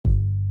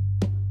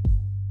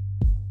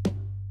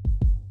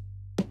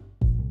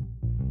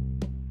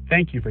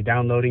Thank you for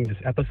downloading this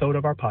episode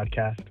of our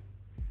podcast.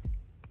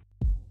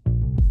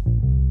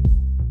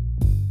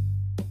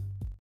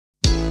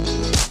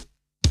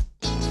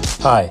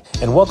 Hi,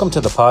 and welcome to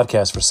the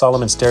podcast for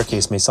Solomon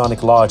Staircase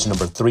Masonic Lodge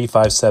number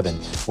 357,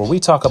 where we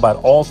talk about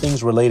all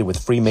things related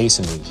with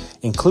Freemasonry,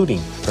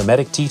 including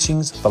Hermetic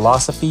teachings,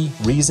 philosophy,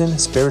 reason,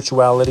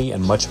 spirituality,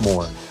 and much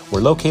more.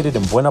 We're located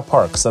in Buena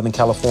Park, Southern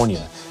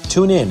California.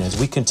 Tune in as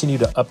we continue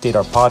to update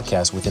our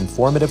podcast with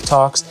informative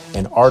talks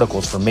and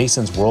articles for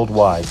Masons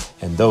worldwide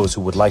and those who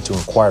would like to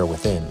inquire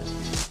within.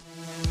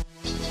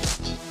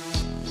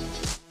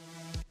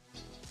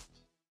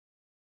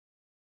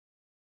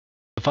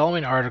 The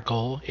following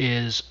article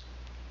is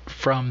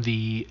from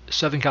the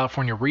Southern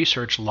California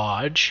Research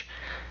Lodge.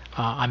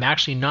 I'm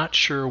actually not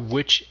sure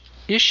which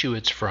issue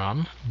it's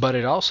from, but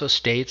it also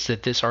states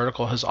that this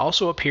article has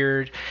also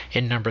appeared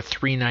in number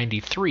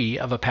 393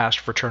 of a past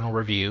Fraternal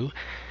Review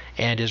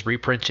and is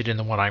reprinted in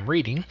the one I'm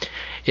reading.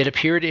 It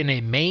appeared in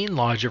a Main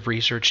Lodge of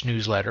Research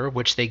newsletter,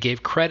 which they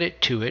gave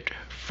credit to it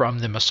from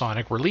the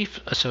Masonic Relief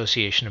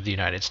Association of the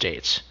United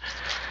States.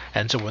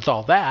 And so with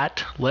all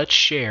that, let's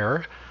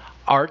share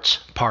arts,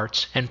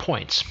 parts, and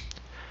points.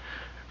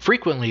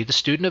 Frequently, the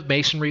student of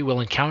Masonry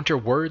will encounter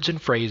words and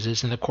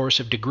phrases in the course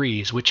of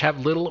degrees which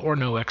have little or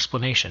no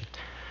explanation.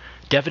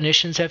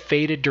 Definitions have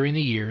faded during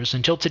the years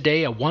until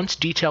today a once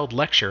detailed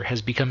lecture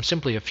has become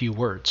simply a few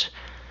words.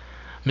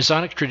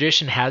 Masonic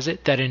tradition has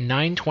it that in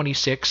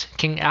 926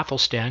 King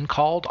Athelstan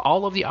called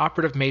all of the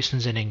operative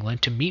Masons in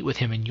England to meet with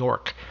him in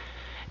York.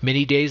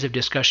 Many days of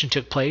discussion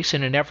took place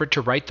in an effort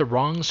to right the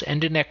wrongs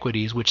and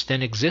inequities which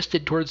then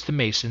existed towards the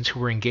Masons who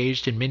were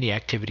engaged in many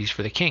activities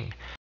for the king.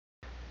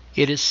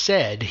 It is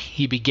said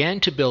he began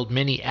to build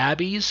many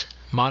abbeys,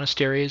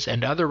 monasteries,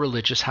 and other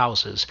religious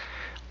houses,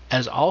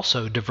 as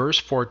also diverse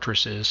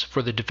fortresses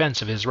for the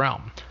defense of his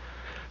realm.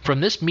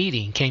 From this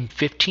meeting came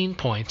 15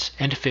 points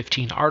and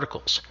 15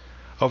 articles.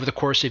 Over the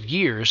course of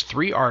years,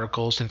 3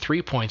 articles and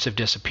 3 points have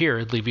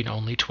disappeared, leaving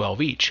only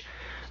 12 each.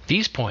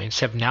 These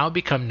points have now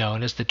become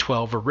known as the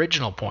 12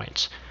 original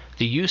points.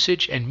 The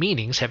usage and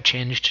meanings have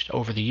changed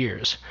over the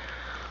years.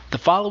 The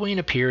following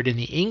appeared in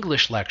the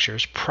English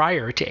lectures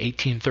prior to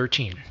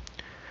 1813.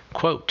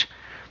 Quote,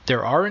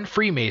 "There are in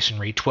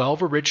Freemasonry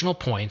 12 original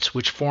points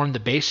which form the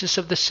basis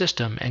of the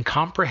system and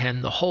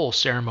comprehend the whole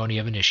ceremony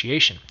of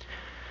initiation.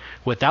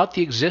 Without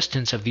the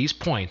existence of these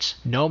points,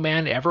 no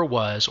man ever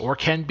was or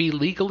can be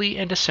legally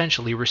and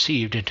essentially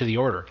received into the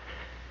order.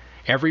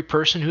 Every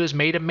person who is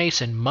made a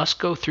Mason must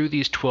go through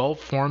these 12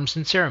 forms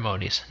and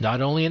ceremonies,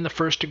 not only in the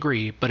first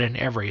degree, but in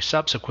every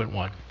subsequent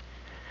one."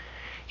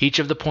 Each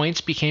of the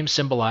points became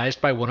symbolized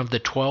by one of the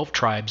 12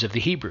 tribes of the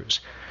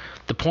Hebrews.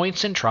 The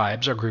points and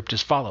tribes are grouped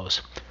as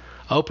follows: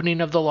 opening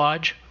of the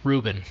lodge,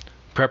 Reuben;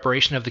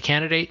 preparation of the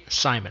candidate,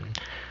 Simon;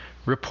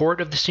 report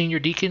of the senior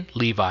deacon,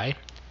 Levi;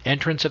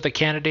 entrance of the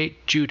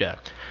candidate, Judah;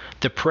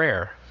 the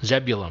prayer,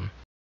 Zebulun;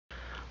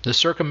 the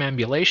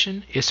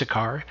circumambulation,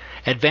 Issachar;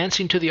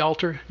 advancing to the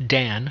altar,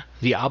 Dan;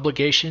 the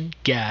obligation,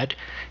 Gad;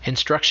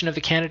 instruction of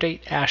the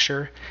candidate,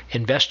 Asher;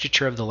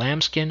 investiture of the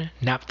lambskin,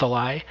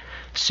 Naphtali;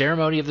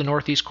 ceremony of the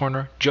northeast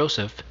corner,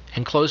 Joseph;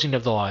 and closing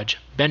of the lodge,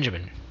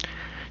 Benjamin.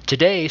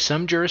 Today,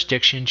 some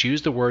jurisdictions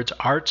use the words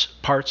arts,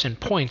 parts, and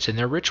points in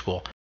their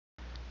ritual.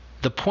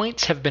 The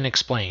points have been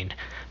explained.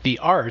 The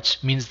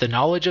arts means the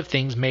knowledge of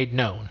things made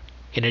known.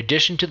 In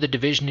addition to the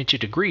division into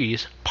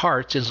degrees,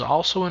 parts is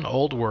also an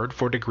old word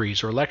for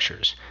degrees or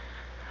lectures.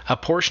 A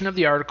portion of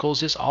the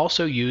articles is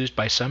also used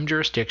by some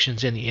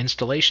jurisdictions in the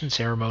installation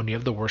ceremony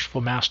of the worshipful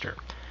master.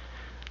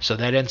 So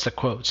that ends the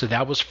quote. So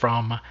that was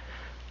from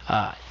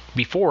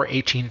before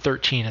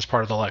 1813 as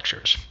part of the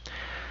lectures.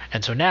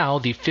 And so now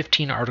the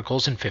 15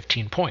 articles and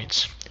 15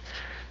 points.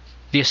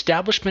 The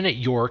establishment at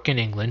York in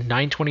England,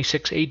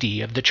 926 AD,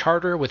 of the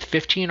charter with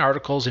 15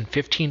 articles and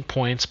 15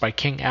 points by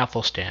King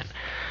Athelstan.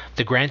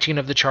 The granting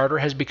of the charter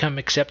has become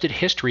accepted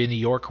history in the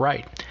York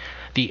Rite.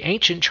 The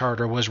ancient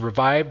charter was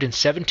revived in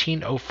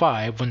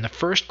 1705 when the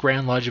first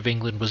Grand Lodge of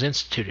England was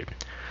instituted.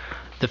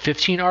 The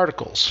 15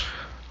 articles.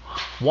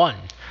 1.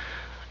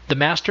 The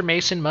Master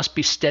Mason must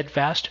be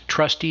steadfast,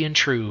 trusty, and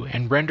true,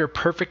 and render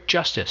perfect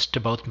justice to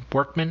both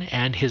workman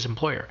and his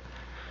employer.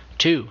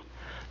 2.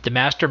 The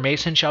Master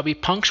Mason shall be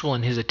punctual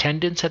in his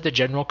attendance at the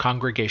general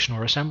congregation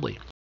or assembly.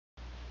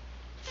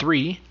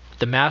 3.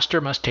 The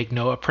Master must take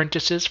no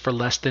apprentices for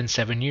less than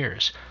 7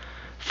 years.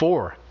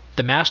 4.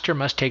 The Master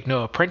must take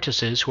no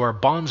apprentices who are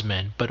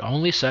bondsmen, but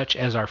only such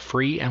as are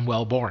free and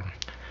well-born.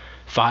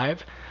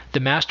 5. The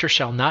Master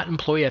shall not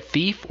employ a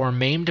thief or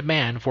maimed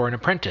man for an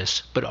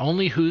apprentice, but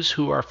only those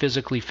who are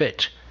physically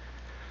fit.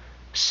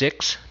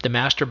 6. The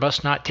Master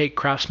must not take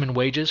craftsman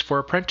wages for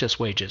apprentice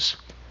wages.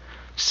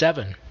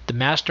 7. The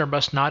Master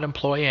must not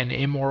employ an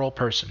immoral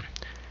person.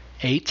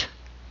 8.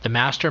 The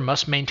Master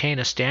must maintain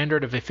a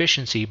standard of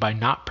efficiency by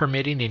not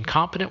permitting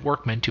incompetent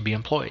workmen to be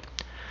employed.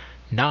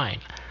 9.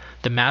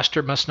 The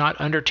Master must not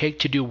undertake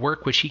to do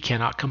work which he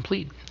cannot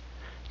complete.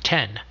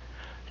 10.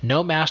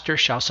 No master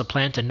shall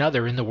supplant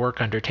another in the work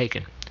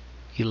undertaken.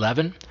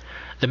 11.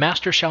 The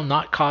master shall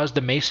not cause the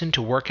mason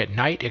to work at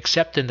night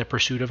except in the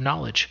pursuit of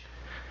knowledge.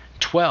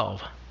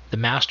 12. The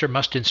master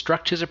must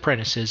instruct his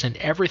apprentices in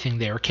everything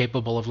they are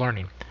capable of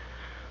learning.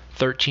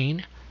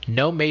 13.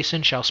 No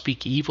mason shall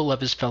speak evil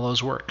of his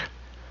fellow's work.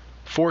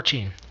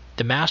 14.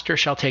 The master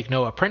shall take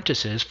no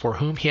apprentices for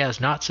whom he has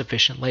not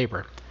sufficient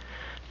labor.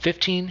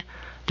 15.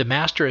 The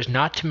master is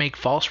not to make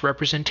false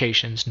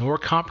representations nor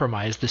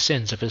compromise the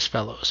sins of his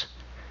fellows.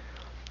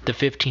 The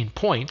 15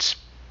 points.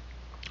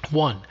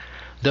 1.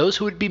 Those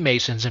who would be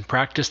Masons and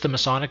practice the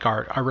Masonic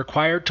art are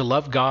required to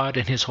love God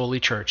and His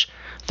holy church,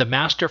 the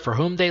master for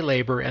whom they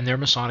labor and their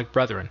Masonic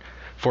brethren,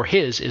 for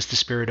his is the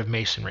spirit of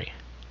Masonry.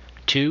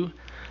 2.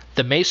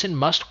 The Mason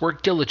must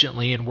work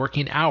diligently in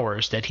working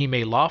hours that he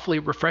may lawfully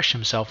refresh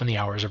himself in the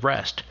hours of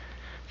rest.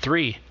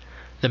 3.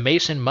 The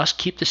Mason must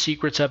keep the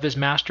secrets of his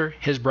master,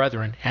 his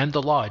brethren, and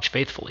the lodge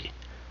faithfully.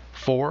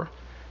 4.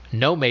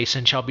 No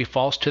Mason shall be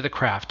false to the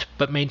craft,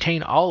 but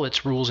maintain all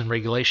its rules and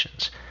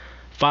regulations.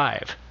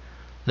 5.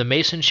 The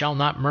Mason shall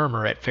not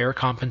murmur at fair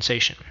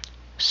compensation.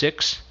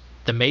 6.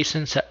 The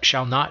Mason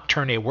shall not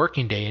turn a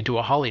working day into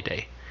a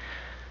holiday.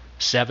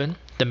 7.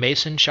 The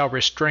Mason shall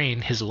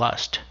restrain his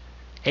lust.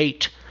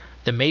 8.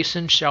 The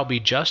Mason shall be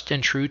just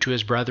and true to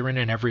his brethren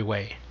in every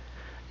way.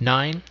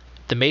 9.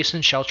 The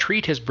Mason shall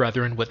treat his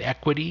brethren with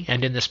equity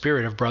and in the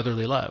spirit of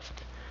brotherly love.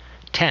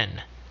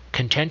 10.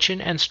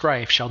 Contention and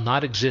strife shall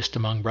not exist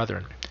among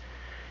brethren.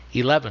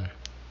 11.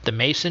 The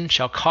Mason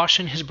shall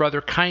caution his brother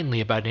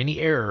kindly about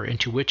any error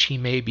into which he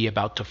may be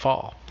about to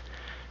fall.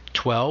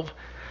 12.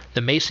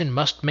 The Mason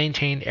must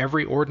maintain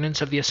every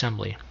ordinance of the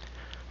assembly.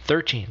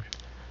 13.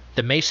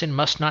 The Mason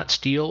must not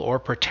steal or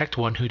protect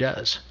one who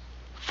does.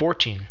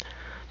 14.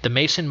 The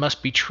Mason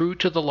must be true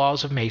to the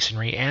laws of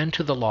Masonry and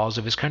to the laws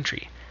of his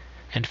country.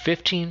 And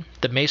 15.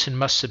 The Mason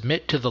must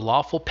submit to the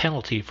lawful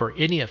penalty for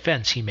any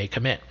offense he may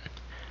commit.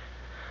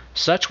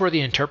 Such were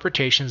the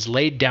interpretations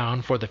laid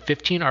down for the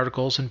 15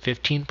 articles and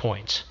 15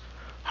 points.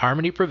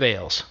 Harmony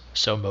prevails,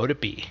 so mote it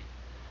be.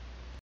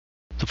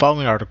 The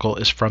following article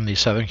is from the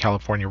Southern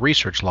California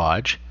Research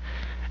Lodge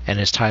and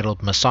is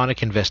titled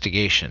Masonic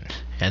Investigation.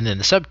 And then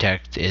the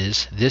subtext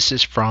is, this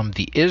is from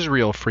the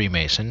Israel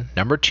Freemason,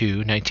 number 2,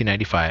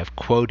 1995,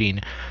 quoting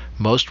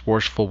Most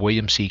Worshipful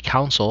William C.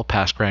 Council,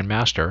 past Grand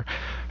Master,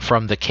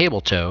 from the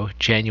Cable Tow,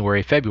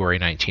 January-February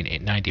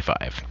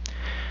 1995.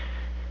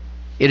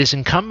 It is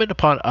incumbent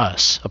upon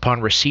us,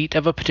 upon receipt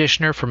of a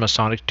petitioner for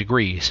Masonic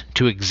degrees,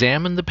 to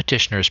examine the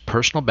petitioner's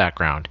personal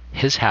background,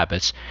 his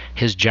habits,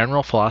 his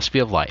general philosophy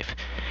of life,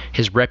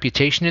 his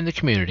reputation in the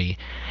community,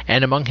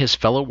 and among his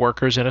fellow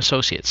workers and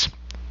associates.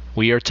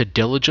 We are to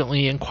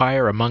diligently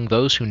inquire among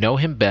those who know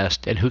him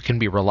best and who can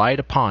be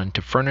relied upon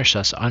to furnish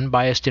us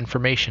unbiased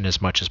information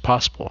as much as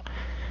possible.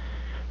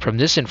 From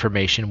this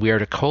information, we are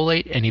to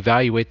collate and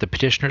evaluate the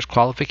petitioner's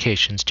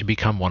qualifications to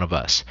become one of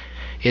us.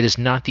 It is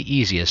not the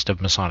easiest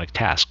of Masonic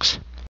tasks.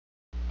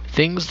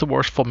 Things the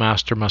Worshipful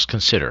Master must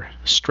consider.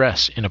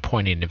 Stress in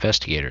appointing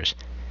investigators.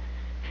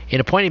 In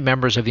appointing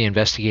members of the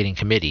investigating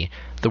committee,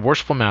 the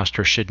Worshipful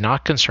Master should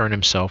not concern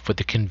himself with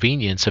the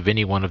convenience of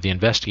any one of the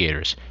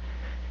investigators.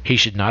 He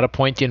should not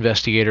appoint the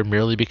investigator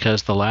merely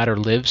because the latter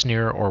lives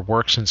near or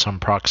works in some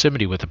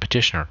proximity with the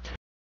petitioner.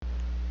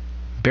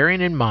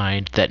 Bearing in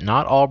mind that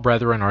not all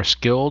brethren are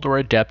skilled or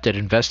adept at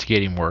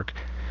investigating work,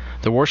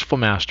 the Worshipful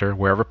Master,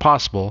 wherever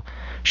possible,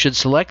 should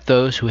select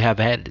those who have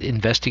had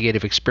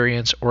investigative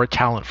experience or a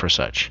talent for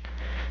such.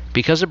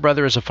 Because a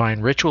brother is a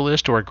fine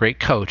ritualist or a great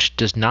coach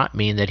does not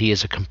mean that he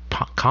is a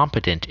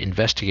competent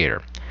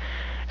investigator.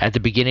 At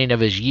the beginning of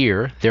his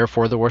year,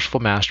 therefore, the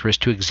Worshipful Master is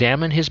to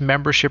examine his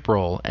membership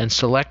roll and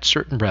select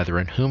certain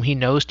brethren whom he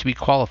knows to be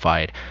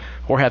qualified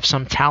or have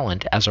some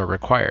talent as are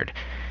required.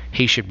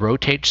 He should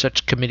rotate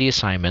such committee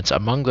assignments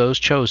among those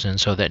chosen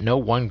so that no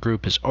one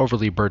group is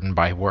overly burdened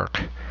by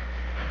work.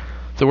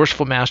 The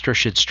Worshipful Master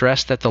should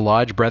stress that the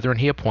lodge brethren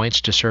he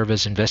appoints to serve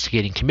as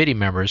investigating committee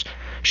members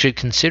should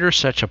consider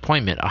such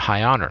appointment a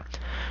high honor,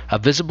 a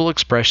visible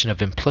expression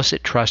of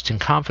implicit trust and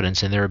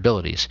confidence in their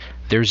abilities,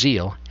 their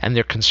zeal, and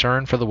their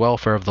concern for the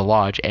welfare of the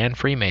lodge and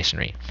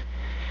Freemasonry.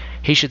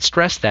 He should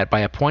stress that by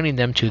appointing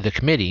them to the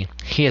committee,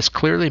 he has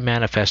clearly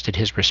manifested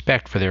his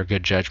respect for their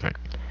good judgment.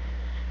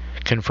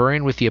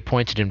 Conferring with the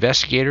appointed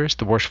investigators,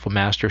 the Worshipful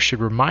Master should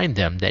remind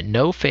them that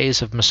no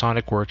phase of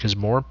Masonic work is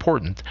more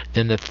important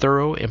than the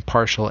thorough,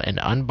 impartial, and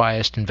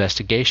unbiased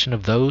investigation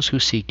of those who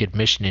seek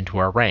admission into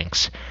our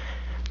ranks.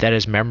 That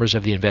as members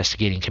of the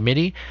investigating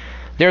committee,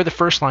 they are the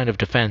first line of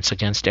defense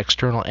against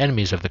external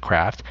enemies of the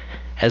craft,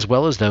 as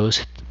well as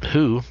those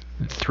who,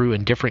 through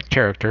indifferent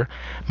character,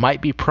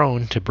 might be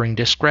prone to bring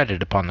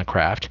discredit upon the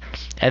craft,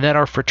 and that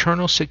our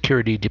fraternal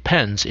security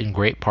depends in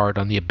great part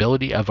on the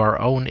ability of our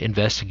own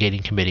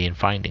investigating committee and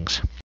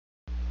findings.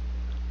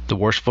 The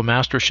Worshipful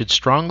Master should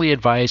strongly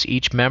advise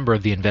each member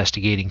of the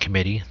investigating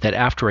committee that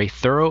after a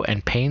thorough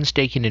and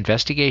painstaking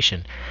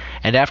investigation,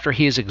 and after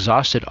he has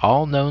exhausted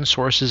all known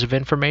sources of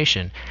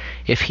information,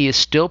 if he is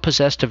still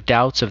possessed of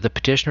doubts of the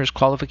petitioner's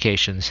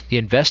qualifications, the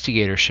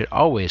investigator should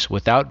always,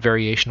 without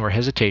variation or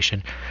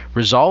hesitation,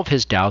 resolve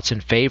his doubts in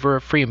favor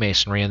of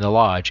Freemasonry and the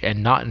lodge,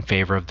 and not in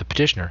favor of the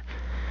petitioner.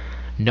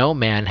 No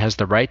man has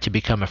the right to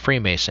become a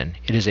Freemason.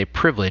 It is a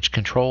privilege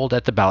controlled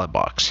at the ballot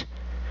box.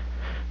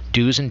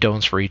 Do's and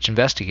don'ts for each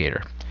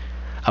investigator.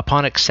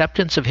 Upon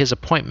acceptance of his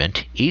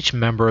appointment, each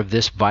member of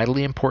this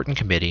vitally important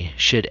committee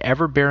should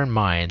ever bear in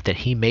mind that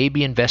he may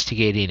be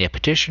investigating a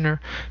petitioner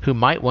who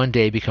might one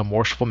day become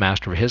worshipful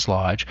master of his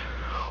lodge,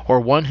 or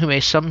one who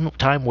may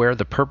sometime wear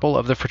the purple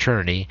of the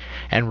fraternity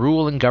and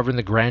rule and govern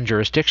the grand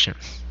jurisdiction.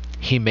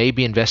 He may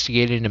be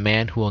investigating a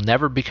man who will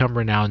never become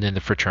renowned in the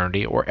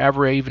fraternity or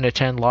ever even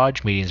attend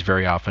lodge meetings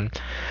very often,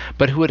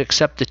 but who would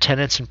accept the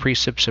tenets and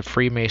precepts of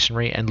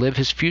Freemasonry and live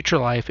his future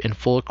life in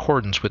full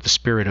accordance with the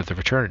spirit of the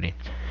fraternity.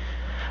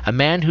 A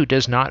man who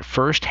does not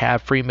first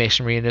have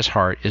Freemasonry in his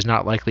heart is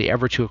not likely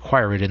ever to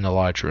acquire it in the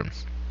lodge room.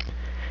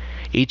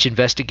 Each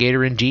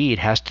investigator indeed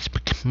has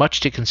much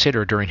to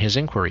consider during his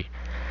inquiry.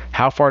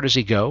 How far does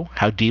he go?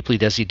 How deeply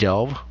does he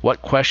delve?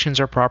 What questions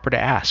are proper to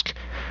ask?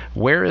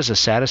 Where is a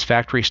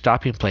satisfactory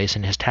stopping place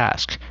in his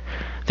task?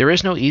 There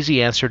is no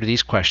easy answer to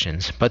these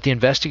questions, but the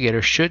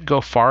investigator should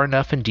go far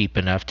enough and deep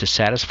enough to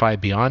satisfy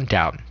beyond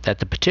doubt that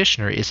the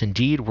petitioner is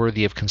indeed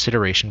worthy of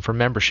consideration for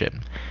membership.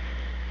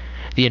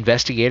 The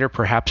investigator,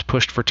 perhaps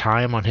pushed for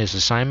time on his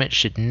assignment,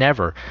 should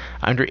never,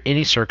 under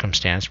any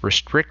circumstance,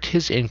 restrict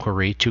his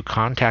inquiry to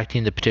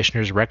contacting the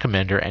petitioner's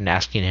recommender and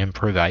asking him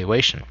for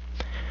evaluation.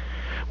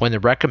 When the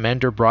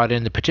recommender brought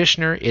in the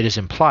petitioner, it is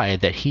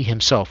implied that he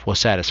himself was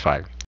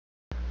satisfied.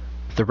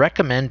 The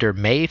recommender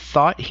may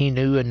thought he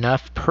knew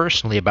enough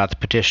personally about the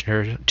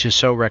petitioner to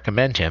so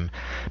recommend him,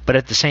 but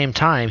at the same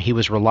time he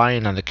was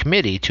relying on the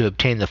committee to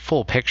obtain the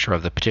full picture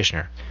of the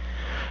petitioner.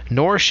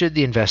 Nor should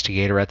the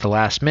investigator at the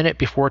last minute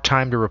before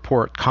time to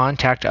report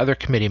contact other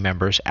committee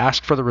members,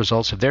 ask for the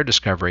results of their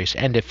discoveries,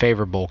 and if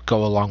favorable,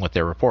 go along with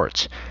their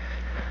reports.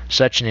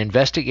 Such an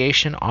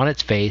investigation on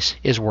its face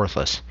is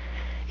worthless.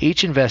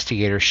 Each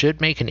investigator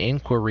should make an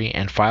inquiry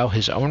and file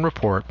his own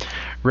report,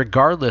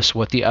 regardless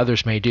what the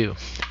others may do.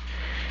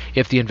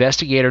 If the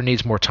investigator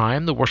needs more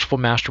time, the worshipful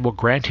master will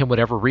grant him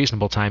whatever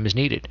reasonable time is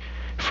needed.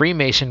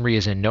 Freemasonry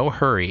is in no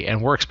hurry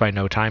and works by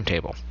no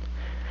timetable.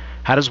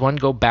 How does one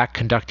go back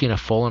conducting a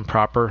full and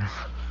proper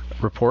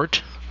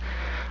report?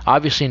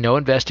 Obviously, no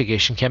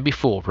investigation can be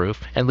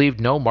foolproof and leave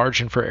no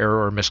margin for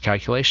error or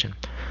miscalculation.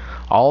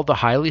 All the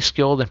highly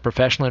skilled and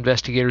professional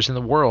investigators in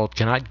the world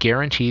cannot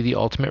guarantee the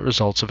ultimate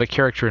results of a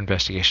character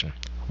investigation.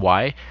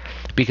 Why?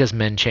 Because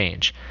men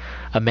change.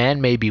 A man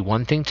may be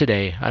one thing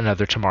today,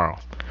 another tomorrow.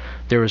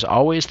 There is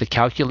always the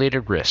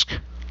calculated risk.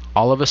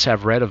 All of us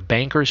have read of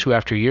bankers who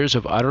after years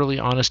of utterly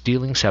honest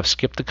dealings have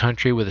skipped the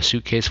country with a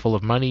suitcase full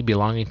of money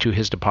belonging to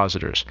his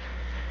depositors.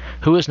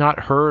 Who has not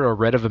heard or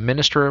read of a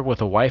minister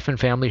with a wife and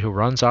family who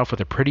runs off with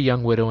a pretty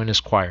young widow in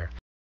his choir?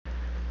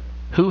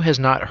 Who has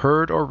not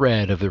heard or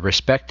read of the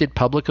respected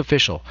public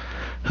official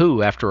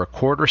who, after a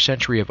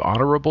quarter-century of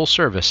honorable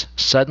service,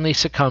 suddenly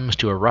succumbs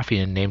to a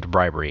ruffian named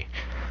bribery?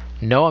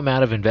 No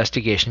amount of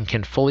investigation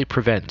can fully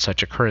prevent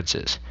such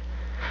occurrences.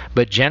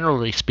 But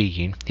generally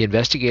speaking, the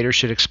investigator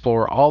should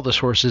explore all the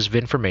sources of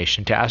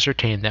information to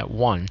ascertain that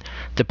 1.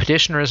 The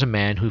petitioner is a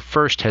man who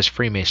first has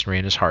Freemasonry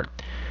in his heart.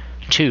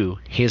 2.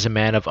 He is a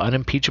man of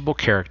unimpeachable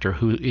character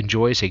who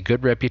enjoys a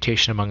good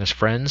reputation among his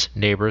friends,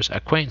 neighbors,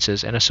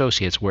 acquaintances, and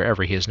associates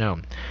wherever he is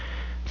known.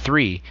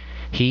 3.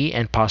 He,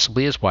 and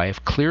possibly his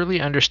wife, clearly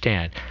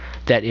understand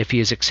that if he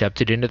is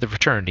accepted into the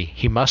fraternity,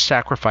 he must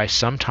sacrifice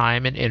some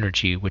time and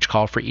energy which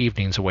call for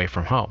evenings away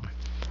from home.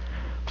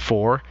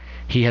 4.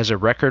 He has a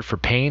record for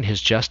paying his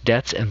just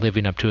debts and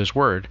living up to his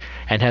word,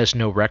 and has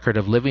no record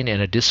of living in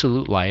a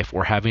dissolute life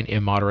or having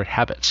immoderate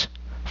habits.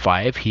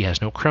 5. He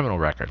has no criminal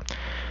record.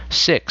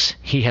 6.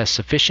 He has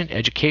sufficient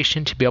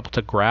education to be able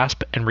to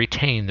grasp and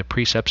retain the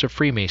precepts of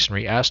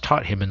Freemasonry as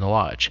taught him in the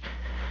lodge.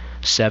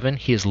 7.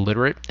 He is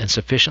literate and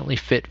sufficiently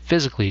fit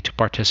physically to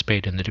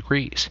participate in the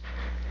degrees.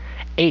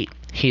 8.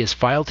 He has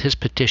filed his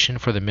petition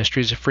for the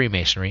mysteries of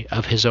Freemasonry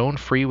of his own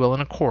free will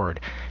and accord,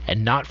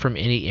 and not from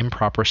any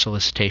improper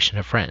solicitation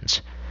of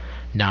friends.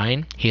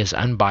 9. He is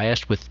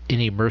unbiased with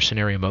any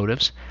mercenary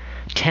motives.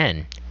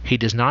 10. He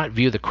does not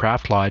view the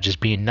craft lodge as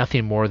being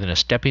nothing more than a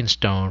stepping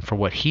stone for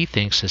what he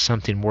thinks is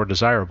something more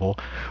desirable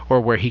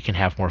or where he can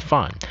have more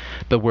fun,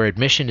 but where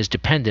admission is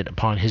dependent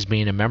upon his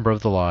being a member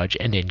of the lodge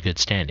and in good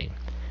standing.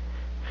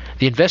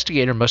 The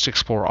investigator must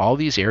explore all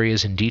these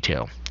areas in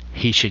detail.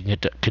 He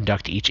should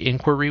conduct each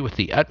inquiry with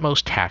the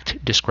utmost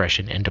tact,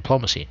 discretion, and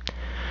diplomacy.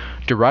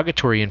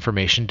 Derogatory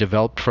information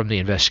developed from the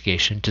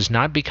investigation does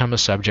not become a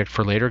subject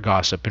for later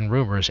gossip and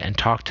rumors and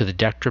talk to the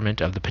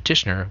detriment of the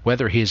petitioner,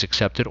 whether he is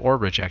accepted or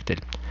rejected.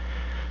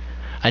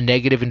 A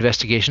negative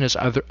investigation is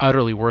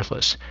utterly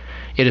worthless.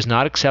 It is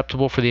not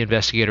acceptable for the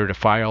investigator to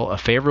file a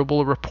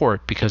favorable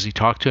report because he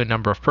talked to a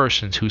number of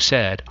persons who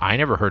said, "I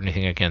never heard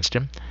anything against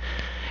him."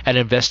 An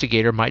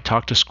investigator might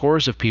talk to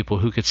scores of people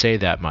who could say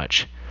that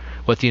much.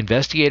 What the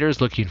investigator is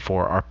looking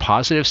for are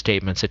positive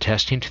statements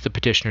attesting to the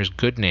petitioner's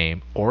good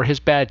name, or his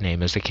bad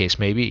name as the case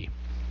may be.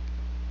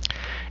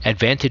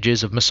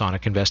 Advantages of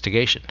Masonic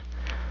investigation.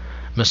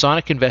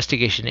 Masonic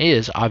investigation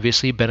is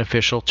obviously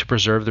beneficial to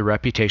preserve the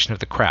reputation of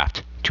the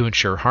craft, to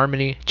ensure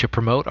harmony, to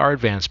promote our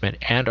advancement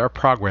and our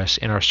progress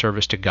in our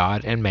service to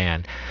God and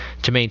man,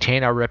 to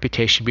maintain our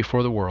reputation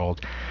before the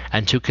world,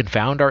 and to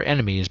confound our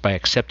enemies by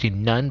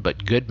accepting none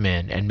but good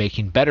men and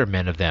making better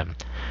men of them,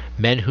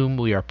 men whom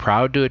we are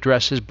proud to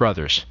address as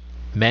brothers,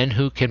 men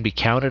who can be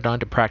counted on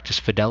to practice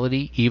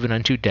fidelity even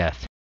unto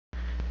death,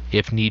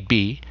 if need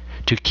be,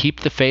 to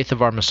keep the faith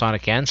of our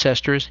Masonic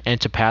ancestors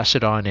and to pass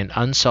it on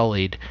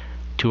unsullied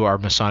to our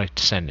Masonic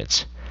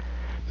descendants.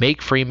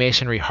 Make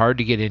Freemasonry hard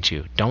to get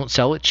into. Don't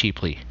sell it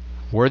cheaply.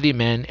 Worthy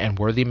men and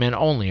worthy men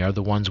only are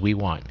the ones we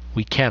want.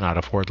 We cannot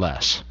afford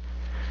less.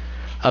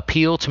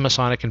 Appeal to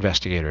Masonic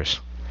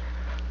investigators.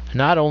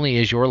 Not only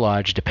is your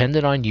lodge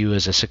dependent on you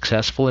as a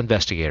successful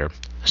investigator,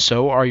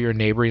 so are your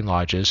neighboring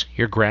lodges,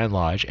 your Grand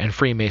Lodge, and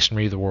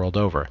Freemasonry the world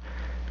over.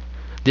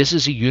 This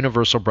is a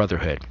universal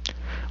brotherhood.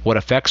 What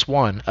affects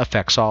one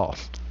affects all.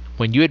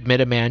 When you admit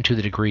a man to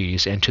the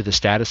degrees and to the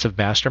status of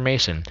Master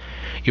Mason,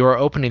 you are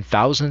opening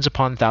thousands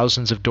upon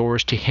thousands of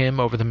doors to him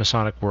over the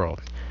Masonic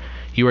world.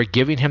 You are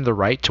giving him the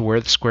right to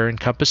wear the square and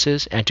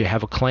compasses and to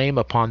have a claim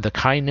upon the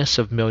kindness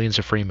of millions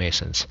of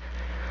Freemasons.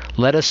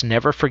 Let us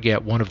never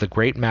forget one of the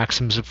great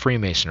maxims of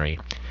Freemasonry.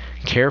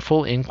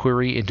 Careful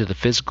inquiry into the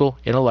physical,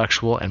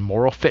 intellectual, and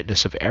moral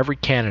fitness of every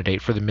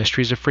candidate for the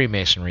mysteries of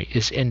Freemasonry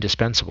is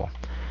indispensable.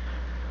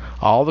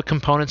 All the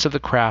components of the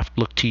craft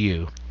look to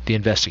you, the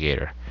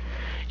investigator.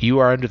 You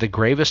are under the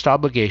gravest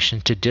obligation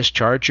to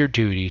discharge your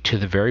duty to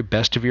the very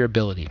best of your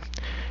ability.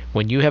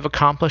 When you have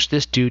accomplished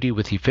this duty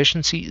with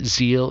efficiency,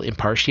 zeal,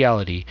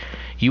 impartiality,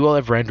 you will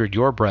have rendered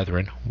your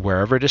brethren,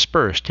 wherever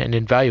dispersed, an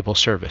invaluable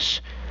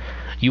service.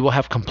 You will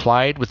have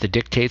complied with the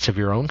dictates of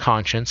your own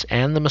conscience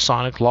and the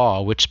Masonic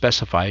law which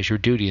specifies your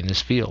duty in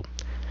this field.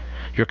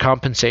 Your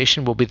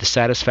compensation will be the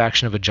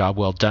satisfaction of a job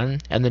well done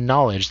and the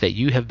knowledge that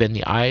you have been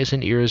the eyes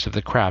and ears of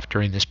the craft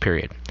during this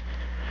period.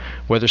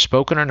 Whether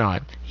spoken or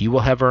not, you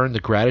will have earned the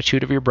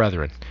gratitude of your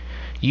brethren.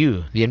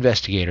 You, the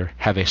investigator,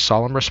 have a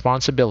solemn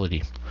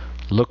responsibility.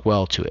 Look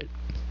well to it.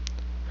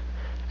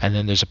 And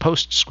then there's a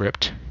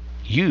postscript.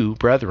 You,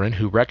 brethren,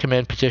 who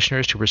recommend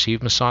petitioners to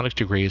receive Masonic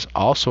degrees,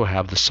 also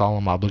have the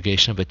solemn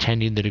obligation of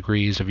attending the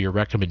degrees of your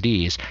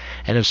recommendees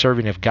and of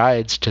serving as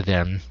guides to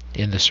them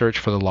in the search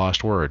for the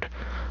lost word.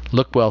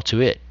 Look well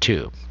to it,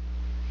 too.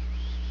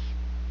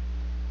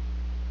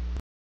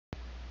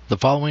 The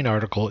following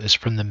article is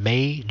from the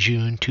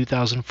May-June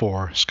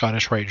 2004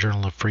 Scottish Rite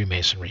Journal of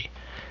Freemasonry.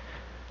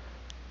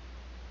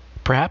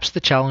 Perhaps the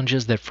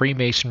challenges that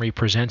Freemasonry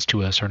presents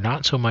to us are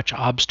not so much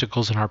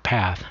obstacles in our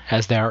path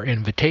as they are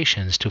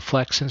invitations to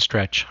flex and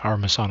stretch our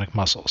Masonic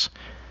muscles.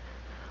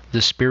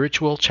 The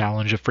Spiritual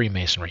Challenge of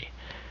Freemasonry.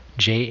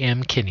 J.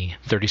 M. Kinney,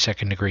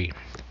 32nd degree.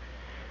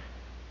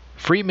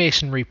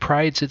 Freemasonry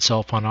prides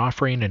itself on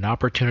offering an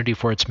opportunity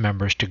for its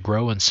members to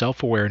grow in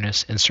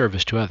self-awareness and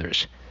service to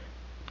others.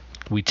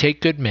 We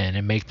take good men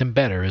and make them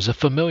better is a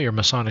familiar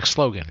Masonic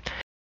slogan,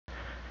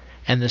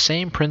 and the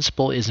same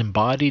principle is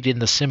embodied in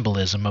the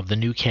symbolism of the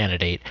new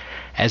candidate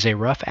as a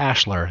rough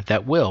ashlar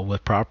that will,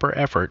 with proper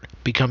effort,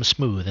 become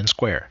smooth and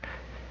square.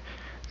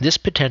 This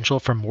potential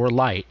for more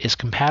light is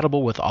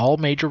compatible with all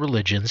major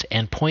religions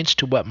and points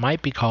to what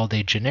might be called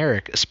a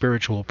generic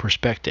spiritual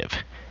perspective.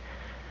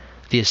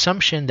 The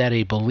assumption that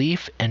a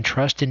belief and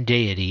trust in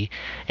deity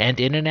and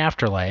in an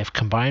afterlife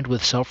combined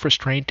with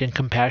self-restraint and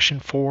compassion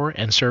for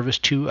and service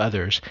to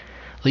others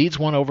leads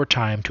one over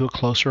time to a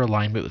closer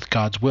alignment with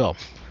God's will.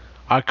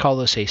 I call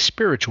this a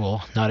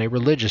spiritual, not a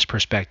religious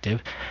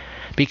perspective,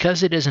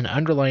 because it is an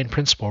underlying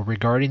principle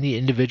regarding the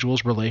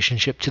individual's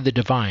relationship to the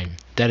divine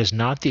that is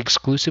not the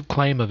exclusive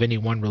claim of any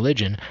one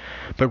religion,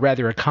 but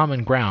rather a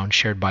common ground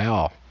shared by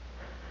all.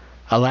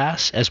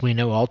 Alas, as we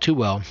know all too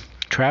well,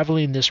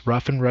 traveling this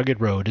rough and rugged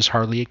road is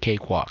hardly a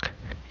cakewalk,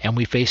 and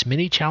we face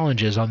many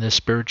challenges on this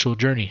spiritual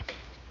journey.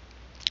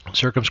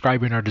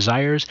 Circumscribing our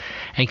desires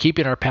and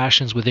keeping our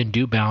passions within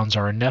due bounds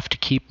are enough to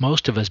keep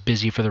most of us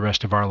busy for the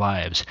rest of our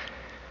lives.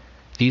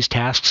 These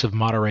tasks of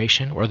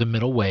moderation, or the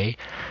middle way,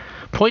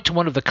 point to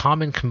one of the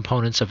common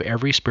components of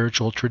every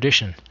spiritual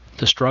tradition,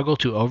 the struggle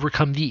to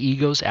overcome the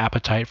ego's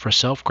appetite for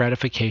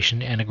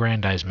self-gratification and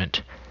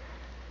aggrandizement.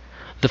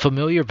 The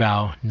familiar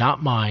vow,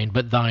 "Not mine,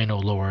 but thine, O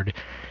Lord,"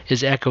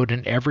 is echoed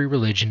in every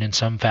religion in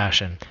some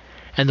fashion,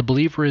 and the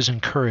believer is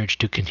encouraged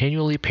to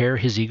continually pare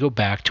his ego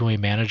back to a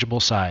manageable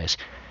size,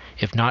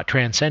 if not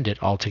transcend it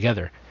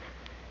altogether.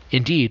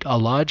 Indeed, a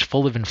lodge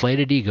full of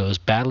inflated egos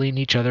battling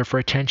each other for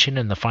attention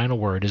and the final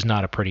word is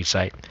not a pretty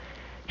sight.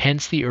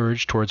 Hence the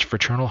urge towards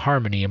fraternal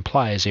harmony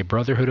implies a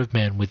brotherhood of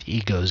men with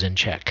egos in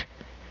check.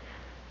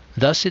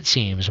 Thus it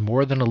seems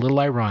more than a little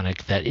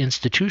ironic that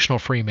institutional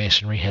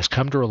Freemasonry has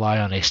come to rely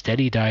on a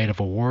steady diet of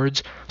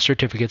awards,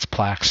 certificates,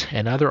 plaques,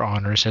 and other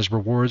honors as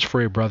rewards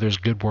for a brother's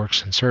good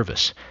works and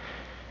service.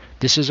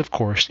 This is, of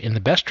course, in the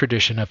best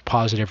tradition of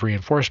positive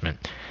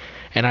reinforcement,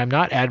 and I'm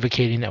not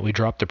advocating that we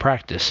drop the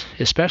practice,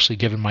 especially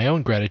given my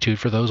own gratitude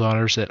for those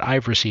honors that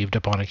I've received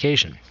upon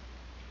occasion.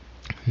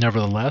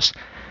 Nevertheless,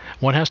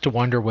 one has to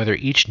wonder whether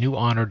each new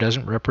honor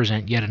doesn't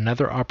represent yet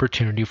another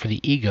opportunity for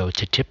the ego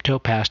to tiptoe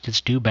past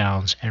its due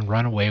bounds and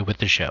run away with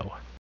the show.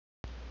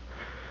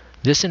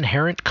 This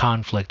inherent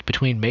conflict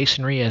between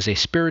Masonry as a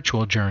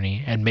spiritual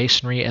journey and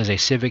Masonry as a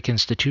civic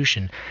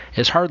institution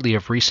is hardly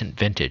of recent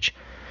vintage.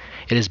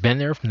 It has been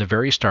there from the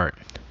very start.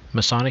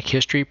 Masonic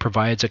history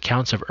provides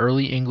accounts of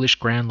early English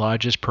Grand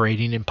Lodges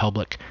parading in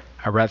public,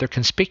 a rather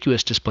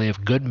conspicuous display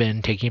of good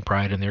men taking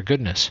pride in their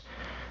goodness.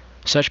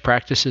 Such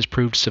practices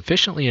proved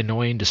sufficiently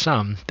annoying to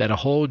some that a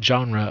whole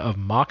genre of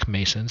mock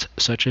Masons,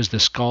 such as the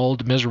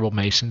scald miserable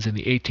Masons in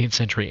the 18th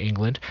century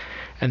England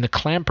and the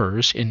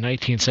clampers in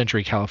 19th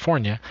century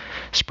California,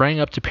 sprang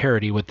up to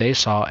parody what they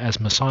saw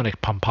as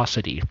Masonic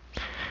pomposity.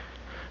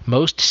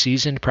 Most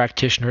seasoned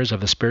practitioners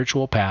of the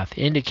spiritual path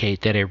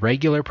indicate that a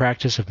regular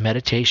practice of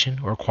meditation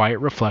or quiet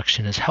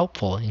reflection is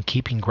helpful in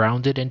keeping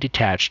grounded and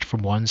detached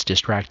from one's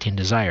distracting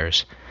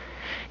desires.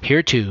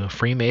 Here, too,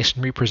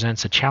 Freemasonry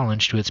presents a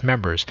challenge to its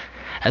members,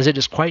 as it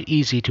is quite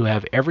easy to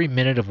have every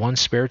minute of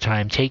one's spare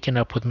time taken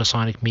up with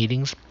Masonic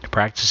meetings,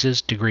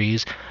 practices,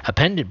 degrees,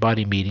 appendant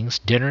body meetings,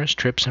 dinners,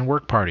 trips, and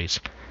work parties.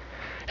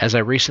 As I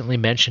recently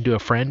mentioned to a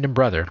friend and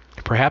brother,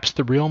 perhaps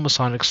the real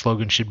Masonic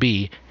slogan should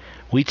be,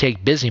 "We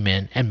take busy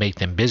men and make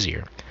them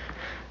busier."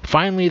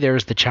 Finally, there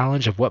is the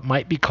challenge of what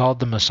might be called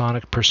the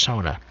Masonic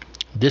persona.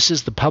 This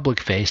is the public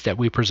face that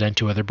we present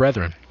to other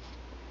brethren.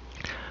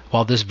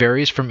 While this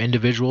varies from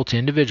individual to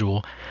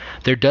individual,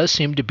 there does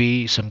seem to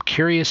be some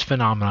curious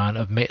phenomenon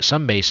of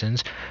some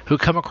Masons who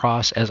come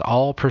across as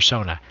all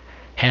persona.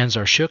 Hands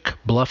are shook,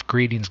 bluff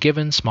greetings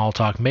given, small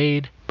talk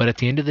made, but at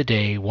the end of the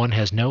day, one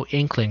has no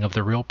inkling of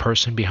the real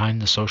person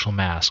behind the social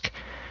mask.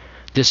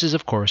 This is,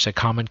 of course, a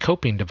common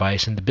coping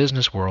device in the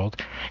business world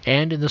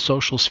and in the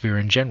social sphere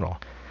in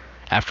general.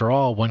 After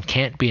all, one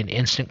can't be an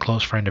instant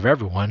close friend of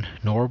everyone,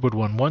 nor would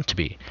one want to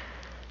be.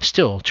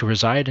 Still, to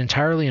reside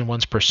entirely in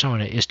one's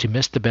persona is to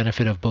miss the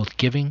benefit of both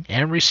giving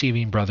and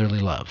receiving brotherly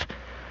love.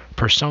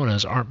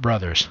 Personas aren't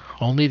brothers.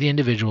 Only the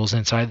individuals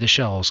inside the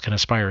shells can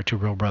aspire to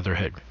real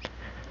brotherhood.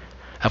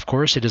 Of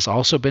course, it has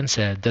also been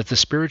said that the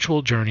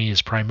spiritual journey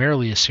is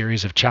primarily a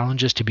series of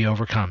challenges to be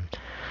overcome,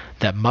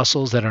 that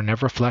muscles that are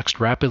never flexed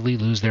rapidly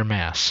lose their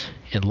mass.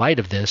 In light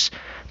of this,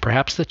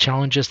 perhaps the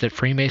challenges that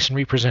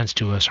Freemasonry presents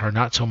to us are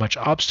not so much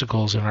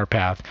obstacles in our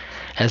path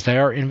as they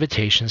are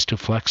invitations to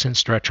flex and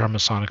stretch our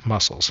Masonic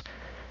muscles.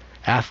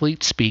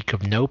 Athletes speak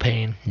of no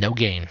pain, no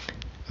gain.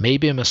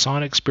 Maybe a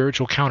Masonic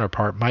spiritual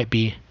counterpart might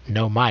be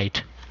no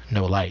might,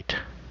 no light.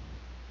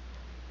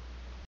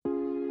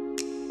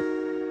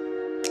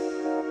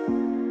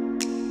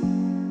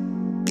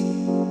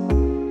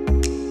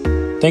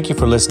 Thank you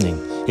for listening.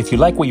 If you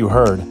like what you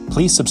heard,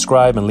 please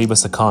subscribe and leave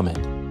us a comment.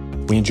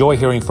 We enjoy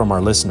hearing from our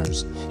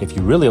listeners. If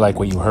you really like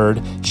what you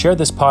heard, share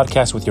this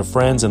podcast with your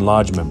friends and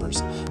lodge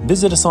members.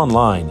 Visit us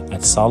online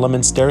at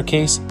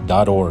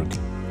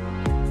solomonstaircase.org.